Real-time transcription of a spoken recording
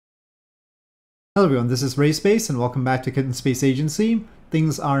Hello everyone, this is Rayspace and welcome back to Kitten Space Agency.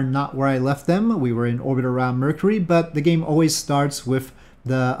 Things are not where I left them. We were in orbit around Mercury, but the game always starts with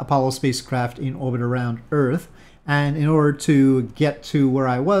the Apollo spacecraft in orbit around Earth. And in order to get to where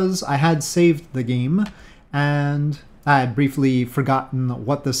I was, I had saved the game, and I had briefly forgotten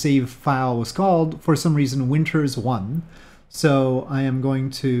what the save file was called. For some reason, Winters 1. So I am going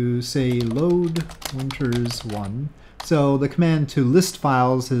to say load Winters 1. So the command to list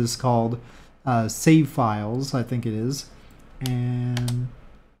files is called save files, I think it is. And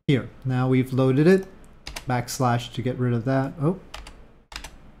here, now we've loaded it. Backslash to get rid of that. Oh,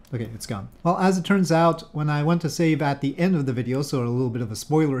 okay, it's gone. Well, as it turns out, when I went to save at the end of the video, so a little bit of a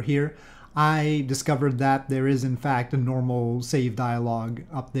spoiler here, I discovered that there is in fact a normal save dialog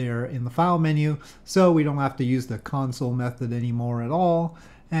up there in the file menu, so we don't have to use the console method anymore at all,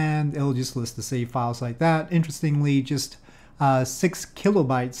 and it'll just list the save files like that. Interestingly, just 6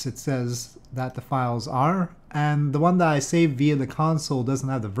 kilobytes it says that the files are, and the one that I saved via the console doesn't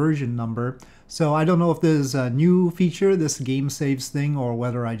have the version number, so I don't know if there's a new feature, this game saves thing, or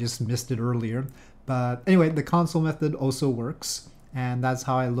whether I just missed it earlier. But anyway, the console method also works, and that's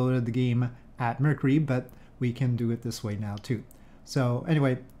how I loaded the game at Mercury, but we can do it this way now too. So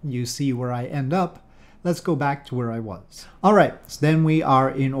anyway, you see where I end up. Let's go back to where I was. Alright, so then we are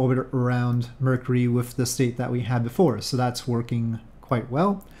in orbit around Mercury with the state that we had before, so that's working quite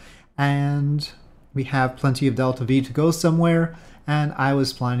well. And we have plenty of delta V to go somewhere, and I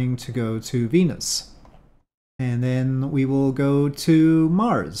was planning to go to Venus. And then we will go to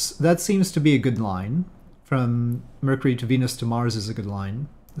Mars. That seems to be a good line. From Mercury to Venus to Mars is a good line.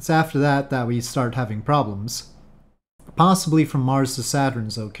 It's after that that we start having problems. Possibly from Mars to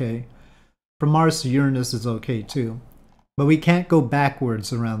Saturn's okay. From Mars to Uranus is okay too. But we can't go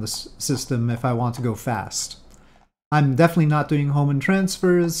backwards around the system if I want to go fast. I'm definitely not doing Hohmann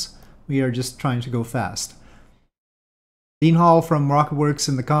transfers. We are just trying to go fast. Dean Hall from RocketWorks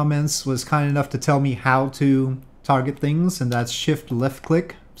in the comments was kind enough to tell me how to target things, and that's shift left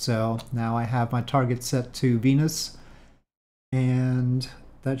click. So now I have my target set to Venus, and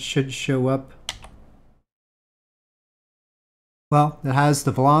that should show up. Well, it has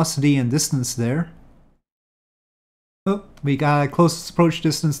the velocity and distance there. Oh, we got a closest approach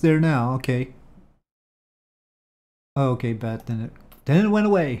distance there now, okay. Okay, but then it went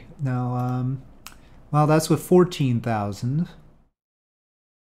away. Now, well, that's with 14,000.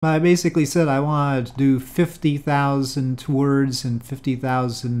 I basically said I wanted to do 50,000 towards and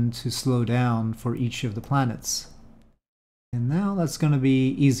 50,000 to slow down for each of the planets. And now that's going to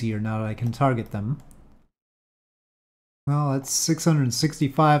be easier now that I can target them. Well, that's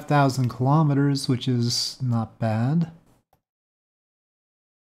 665,000 kilometers, which is not bad.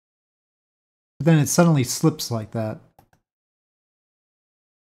 But then it suddenly slips like that.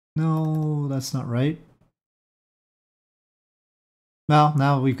 No, that's not right. Well,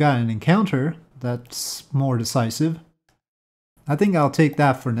 now we've got an encounter that's more decisive. I think I'll take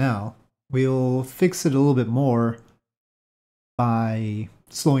that for now. We'll fix it a little bit more by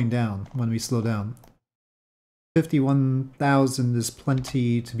slowing down when we slow down. 51,000 is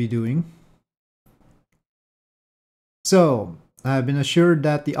plenty to be doing. So, I've been assured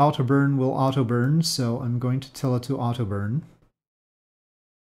that the auto burn will auto burn, so I'm going to tell it to auto burn.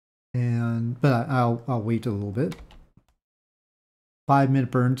 But I'll wait a little bit.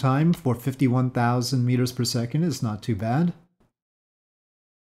 5-minute burn time for 51,000 meters per second is not too bad.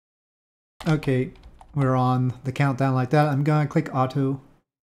 Okay, we're on the countdown like that. I'm gonna click auto.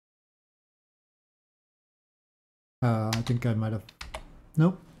 I think I might have...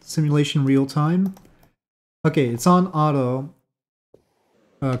 Nope. Simulation real time. Okay, it's on auto.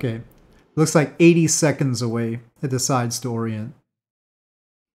 Okay. Looks like 80 seconds away it decides to orient.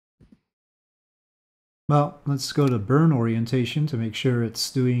 Well, let's go to burn orientation to make sure it's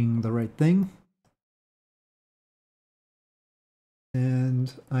doing the right thing.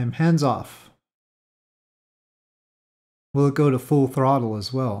 And I'm hands off. Will it go to full throttle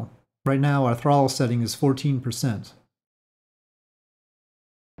as well? Right now our throttle setting is 14%.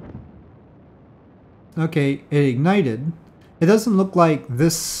 Okay, it ignited. It doesn't look like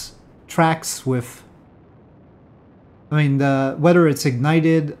this tracks with... I mean, whether it's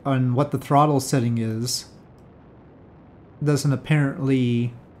ignited and what the throttle setting is doesn't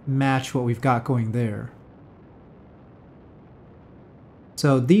apparently match what we've got going there.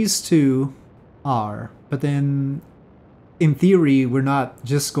 So these two are, but then in theory we're not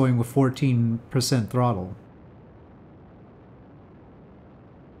just going with 14% throttle.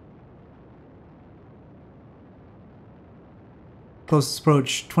 Closest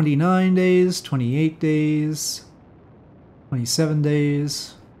approach 29 days, 28 days, 27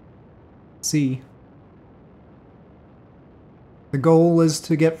 days. See. The goal is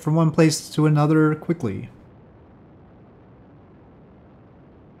to get from one place to another quickly.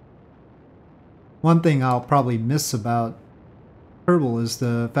 One thing I'll probably miss about Kerbal is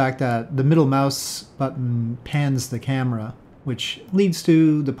the fact that the middle mouse button pans the camera, which leads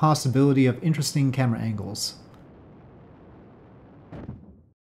to the possibility of interesting camera angles.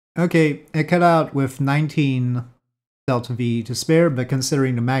 Okay, it cut out with 19 delta V to spare, but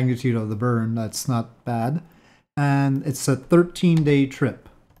considering the magnitude of the burn, that's not bad. And it's a 13-day trip.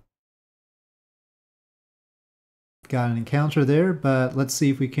 Got an encounter there, but let's see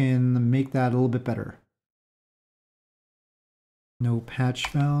if we can make that a little bit better. No patch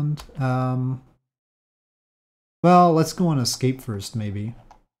found. Well, let's go on escape first, maybe.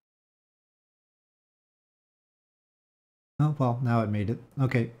 Oh, well, now it made it.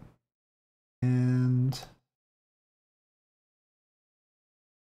 Okay. And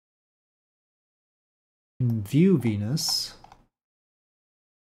view Venus.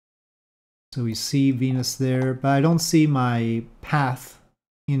 So we see Venus there, but I don't see my path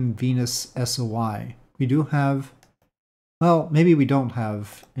in Venus SOI. We do have, well, maybe we don't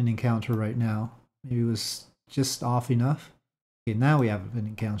have an encounter right now. Maybe it was just off enough. Okay, now we have an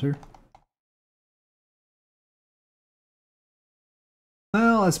encounter.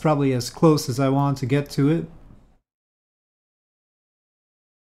 Well, that's probably as close as I want to get to it.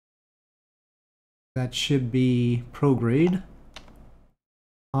 That should be prograde.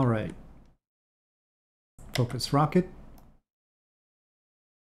 Alright. Focus rocket.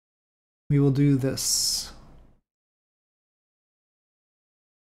 We will do this.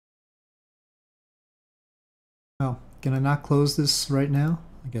 Oh, can I not close this right now?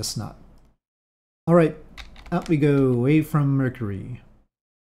 I guess not. Alright, out we go, away from Mercury.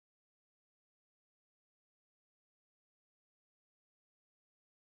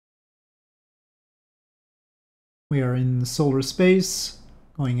 We are in solar space,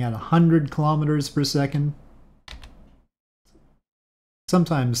 going at 100 kilometers per second.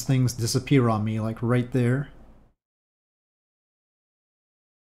 Sometimes things disappear on me, like right there.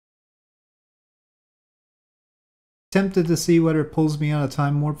 Tempted to see whether it pulls me on a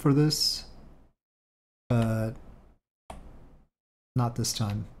time warp for this, but not this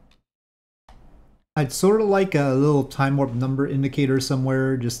time. I'd sort of like a little time warp number indicator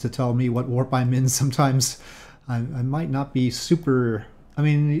somewhere just to tell me what warp I'm in sometimes. I might not be super... I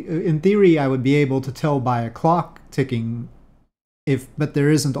mean, in theory, I would be able to tell by a clock ticking, but there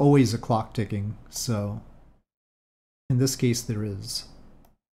isn't always a clock ticking, so in this case there is.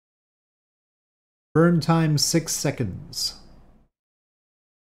 Burn time 6 seconds.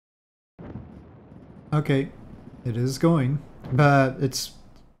 Okay, it is going, but it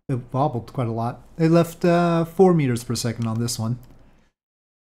wobbled quite a lot. It left 4 meters per second on this one.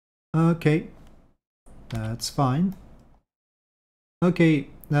 Okay. That's fine. Okay,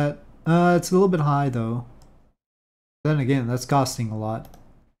 that it's a little bit high though. Then again, that's costing a lot.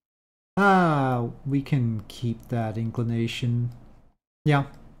 We can keep that inclination. Yeah,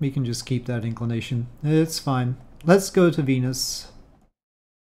 we can just keep that inclination. It's fine. Let's go to Venus.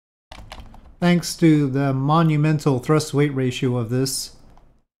 Thanks to the monumental thrust-weight ratio of this,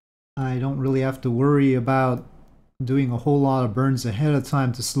 I don't really have to worry about doing a whole lot of burns ahead of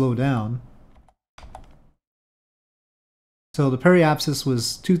time to slow down. So the periapsis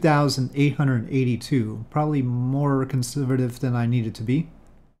was 2,882, probably more conservative than I needed to be.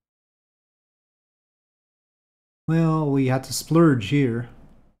 Well, we had to splurge here.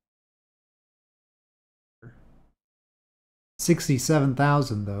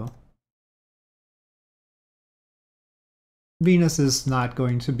 67,000 though. Venus is not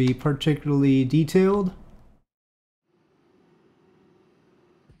going to be particularly detailed.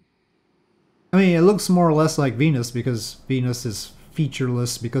 I mean, it looks more or less like Venus because Venus is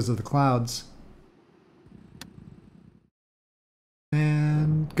featureless because of the clouds.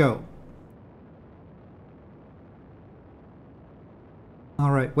 And go.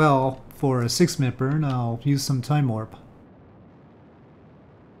 Alright, well, for a 6-minute burn, I'll use some time warp.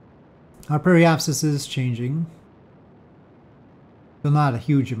 Our periapsis is changing, though not a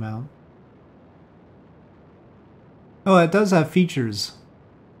huge amount. Oh, it does have features.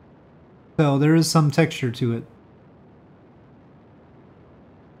 So there is some texture to it.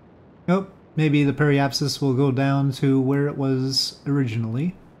 Oh, maybe the periapsis will go down to where it was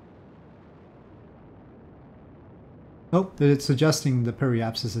originally. Oh, it's adjusting the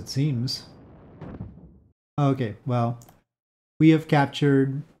periapsis, it seems. Okay, well, we have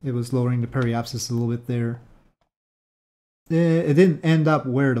captured. It was lowering the periapsis a little bit there. It didn't end up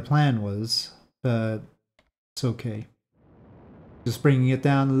where the plan was, but it's okay. Just bringing it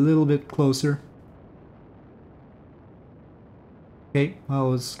down a little bit closer. Okay,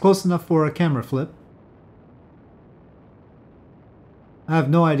 well, it's close enough for a camera flip. I have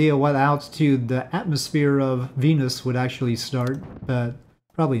no idea what altitude the atmosphere of Venus would actually start, but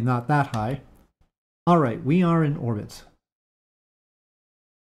probably not that high. Alright, we are in orbit.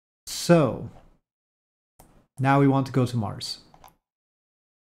 So, now we want to go to Mars.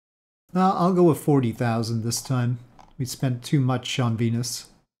 I'll go with 40,000 this time. We spent too much on Venus.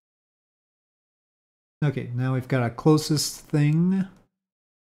 Okay, now we've got our closest thing.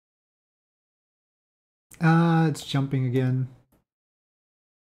 It's jumping again.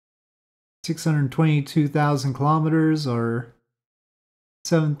 622,000 kilometers, or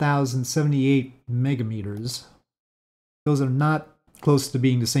 7,078 megameters. Those are not close to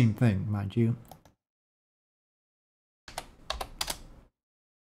being the same thing, mind you.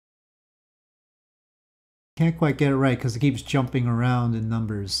 Can't quite get it right because it keeps jumping around in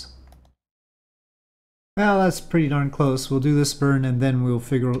numbers. Well, that's pretty darn close. We'll do this burn and then we'll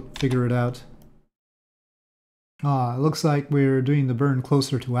figure it out. It looks like we're doing the burn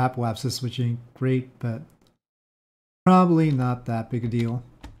closer to apoapsis, which ain't great, but probably not that big a deal.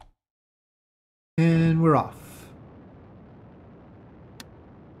 And we're off.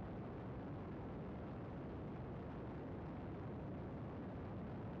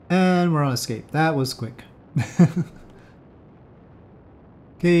 And we're on escape. That was quick.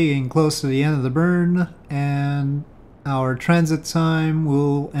 Okay, getting close to the end of the burn, and our transit time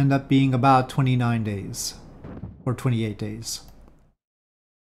will end up being about 29 days. Or 28 days.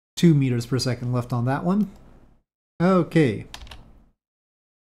 2 meters per second left on that one. Okay.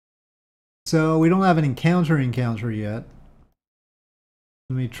 So we don't have an encounter yet.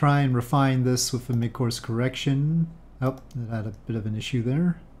 Let me try and refine this with a mid-course correction. Oh, it had a bit of an issue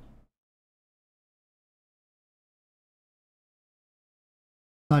there.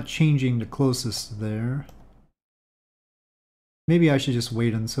 Not changing the closest there. Maybe I should just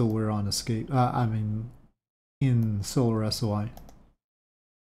wait until we're on escape. In solar SOI. It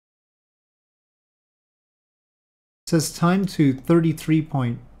says time to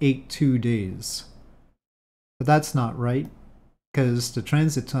 33.82 days. But that's not right, because the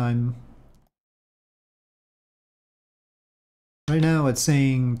transit time right now it's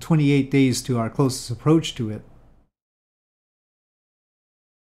saying 28 days to our closest approach to it.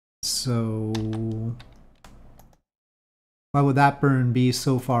 So why would that burn be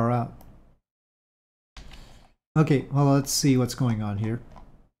so far out? Okay, well, let's see what's going on here.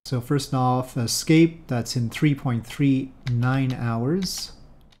 So first off, escape, that's in 3.39 hours.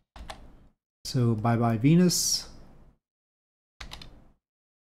 So bye-bye Venus.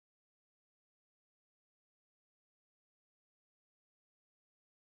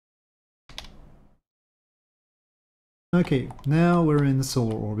 Okay, now we're in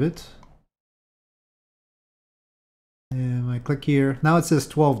solar orbit. And I click here. Now it says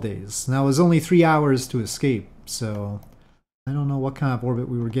 12 days. Now it was only 3 hours to escape, so I don't know what kind of orbit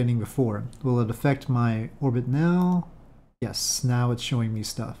we were getting before. Will it affect my orbit now? Yes, now it's showing me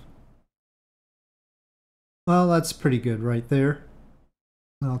stuff. Well, that's pretty good right there.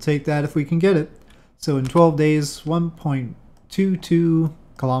 I'll take that if we can get it. So in 12 days, 1.22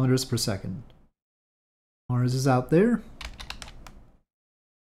 kilometers per second. Mars is out there.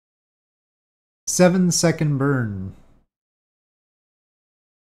 7-second burn.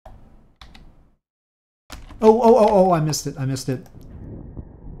 Oh, I missed it.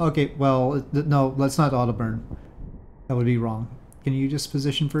 Okay, well, no, let's not auto burn. That would be wrong. Can you just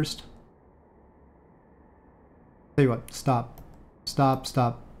position first? Tell you what, stop.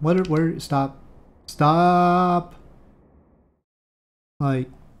 Where, stop.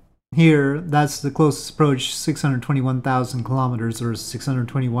 Like, here, that's the closest approach, 621,000 kilometers, or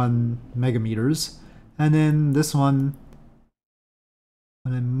 621 megameters. And then this one,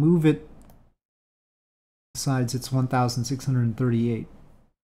 when I move it, besides, it's 1,638.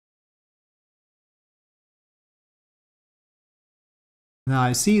 Now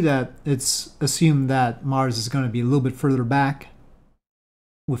I see that it's assumed that Mars is going to be a little bit further back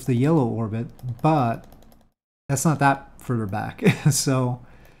with the yellow orbit, but that's not that further back. So,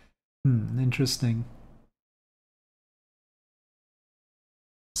 interesting.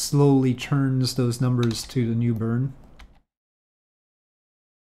 Slowly turns those numbers to the new burn.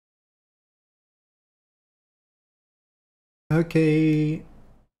 Okay,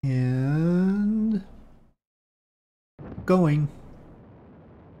 and going.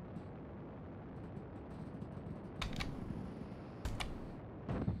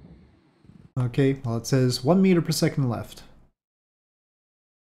 Okay, well it says 1 meter per second left.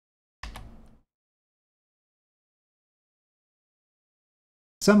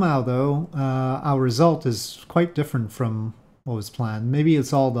 Somehow, though, our result is quite different from what was planned. Maybe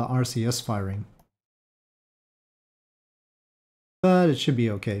it's all the RCS firing. But it should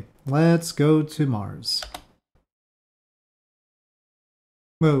be okay. Let's go to Mars.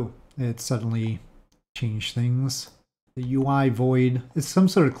 Whoa, it suddenly changed things. The UI void is some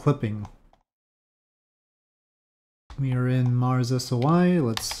sort of clipping. We are in Mars SOI.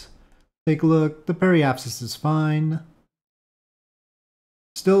 Let's take a look. The periapsis is fine.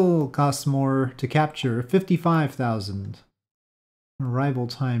 Still costs more to capture, 55,000. Arrival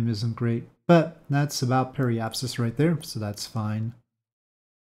time isn't great, but that's about periapsis right there, so that's fine.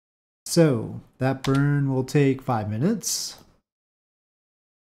 So that burn will take 5 minutes.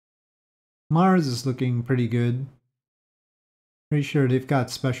 Mars is looking pretty good. Pretty sure they've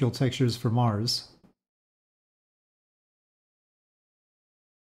got special textures for Mars.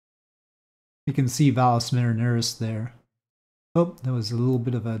 You can see Valles Marineris there. Oh, that was a little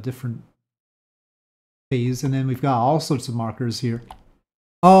bit of a different phase, and then we've got all sorts of markers here.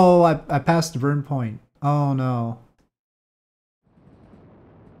 Oh, I passed the burn point. Oh no.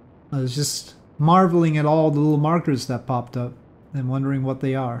 I was just marveling at all the little markers that popped up and wondering what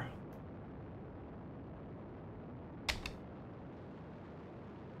they are.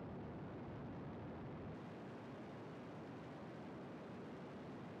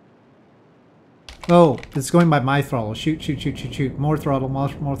 Oh, it's going by my throttle. Shoot, shoot, shoot, shoot, shoot. More throttle,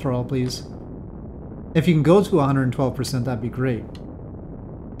 more throttle, please. If you can go to 112%, that'd be great.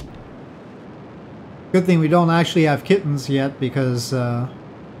 Good thing we don't actually have kittens yet, because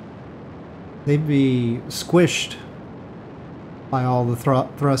they'd be squished by all the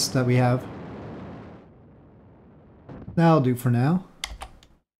thrust that we have. That'll do for now.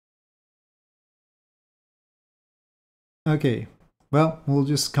 Okay, well, we'll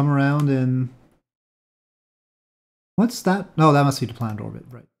just come around and... What's that? No, that must be the planned orbit,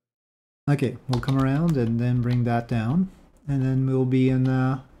 right. Okay, we'll come around and then bring that down, and then we'll be in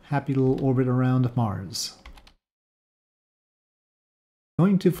a happy little orbit around Mars.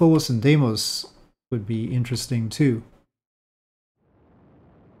 Going to Phobos and Deimos would be interesting too.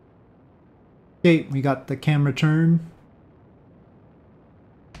 Okay, we got the camera turn.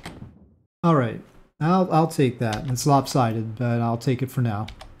 Alright, I'll take that. It's lopsided, but I'll take it for now.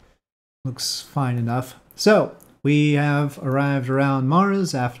 Looks fine enough. So, we have arrived around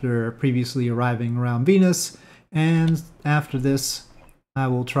Mars after previously arriving around Venus, and after this I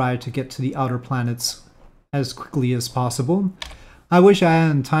will try to get to the outer planets as quickly as possible. I wish I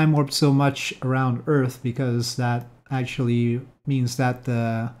hadn't time warped so much around Earth, because that actually means that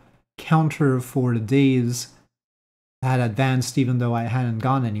the counter for the days had advanced even though I hadn't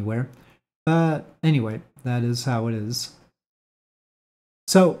gone anywhere. But anyway, that is how it is.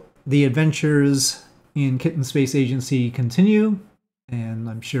 So, the adventures in Kitten Space Agency continue, and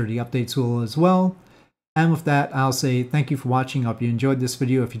I'm sure the updates will as well. And with that, I'll say thank you for watching. I hope you enjoyed this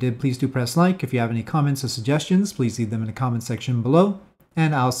video. If you did, please do press like. If you have any comments or suggestions, please leave them in the comment section below,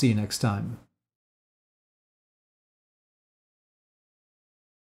 and I'll see you next time.